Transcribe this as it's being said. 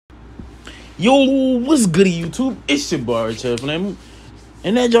Yo, what's good, YouTube? It's your boy, Trillflameyt.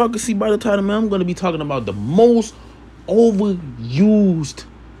 And as y'all can see by the title, man, I'm going to be talking about the most overused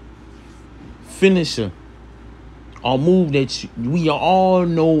finisher or move that we all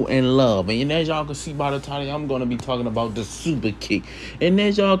know and love. And as y'all can see by the title, I'm going to be talking about the super kick. And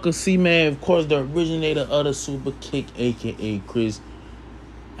as y'all can see, man, of course, the originator of the super kick, a.k.a. Chris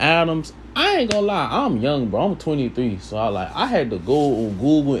Adams. I ain't gonna lie, I'm young, bro. I'm 23, so I had to go on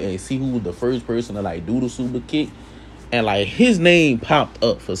Google and see who was the first person to do the super kick, and his name popped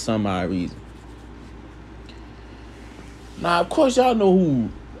up for some odd reason. Now, of course, y'all know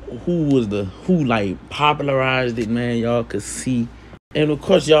who popularized it, man. Y'all could see, and of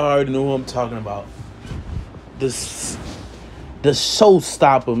course, y'all already know who I'm talking about. The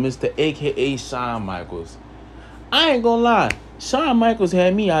showstopper, Mr. a.k.a. Shawn Michaels. I ain't gonna lie. Shawn Michaels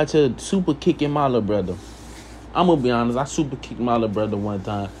had me out here super kicking my little brother. I'm gonna be honest, I super kicked my little brother one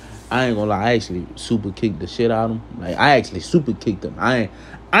time. I ain't gonna lie, I actually super kicked the shit out of him. I actually super kicked him. I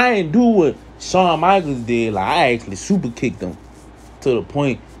ain't do what Shawn Michaels did. I actually super kicked him to the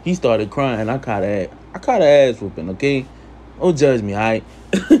point he started crying. I caught ass whooping, okay? Don't judge me, alright?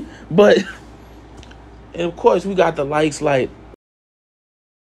 But, and of course, we got the likes we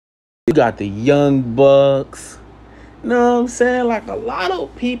got the Young Bucks. You know what I'm saying? A lot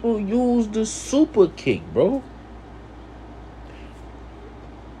of people use the super kick, bro.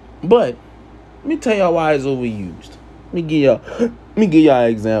 But let me tell y'all why it's overused. Let me give y'all an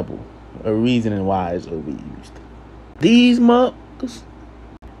example, a reasoning why it's overused. These motherfuckers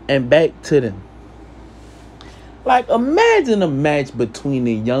and back to them. Imagine a match between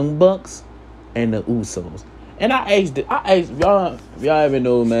the Young Bucks and the Usos. And I asked y'all, if y'all ever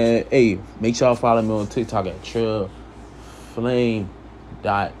know, man, hey, make sure y'all follow me on TikTok at Trillflameyt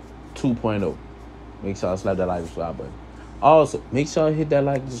 2.0. Make sure y'all slap that like and subscribe button. Also, make sure you hit that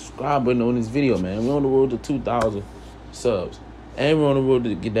like and subscribe button on this video, man. We're on the road to 2,000 subs. And we're on the road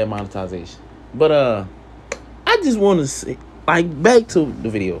to get that monetization. But I just want to say, back to the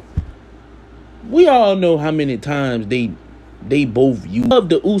video. We all know how many times they both use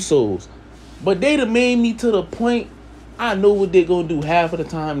the Usos. But they done made me to the point I know what they're going to do half of the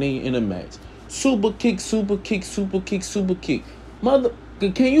time they in a match. Super kick, super kick, super kick, super kick. Mother,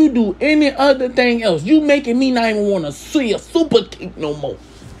 can you do any other thing else? You making me not even want to see a super kick no more.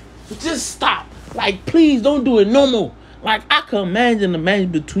 Just stop. Please don't do it no more. I can imagine the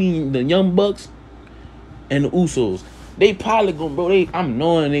match between the Young Bucks and the Usos. They probably going to, bro, I'm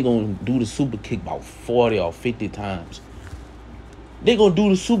knowing they going to do the super kick about 40 or 50 times. They going to do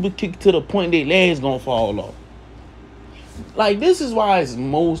the super kick to the point their legs going to fall off. This is why it's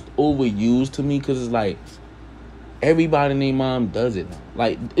most overused to me, because it's everybody and their mom does it now.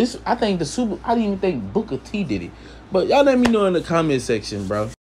 I think I didn't even think Booker T did it. But y'all let me know in the comment section, bro.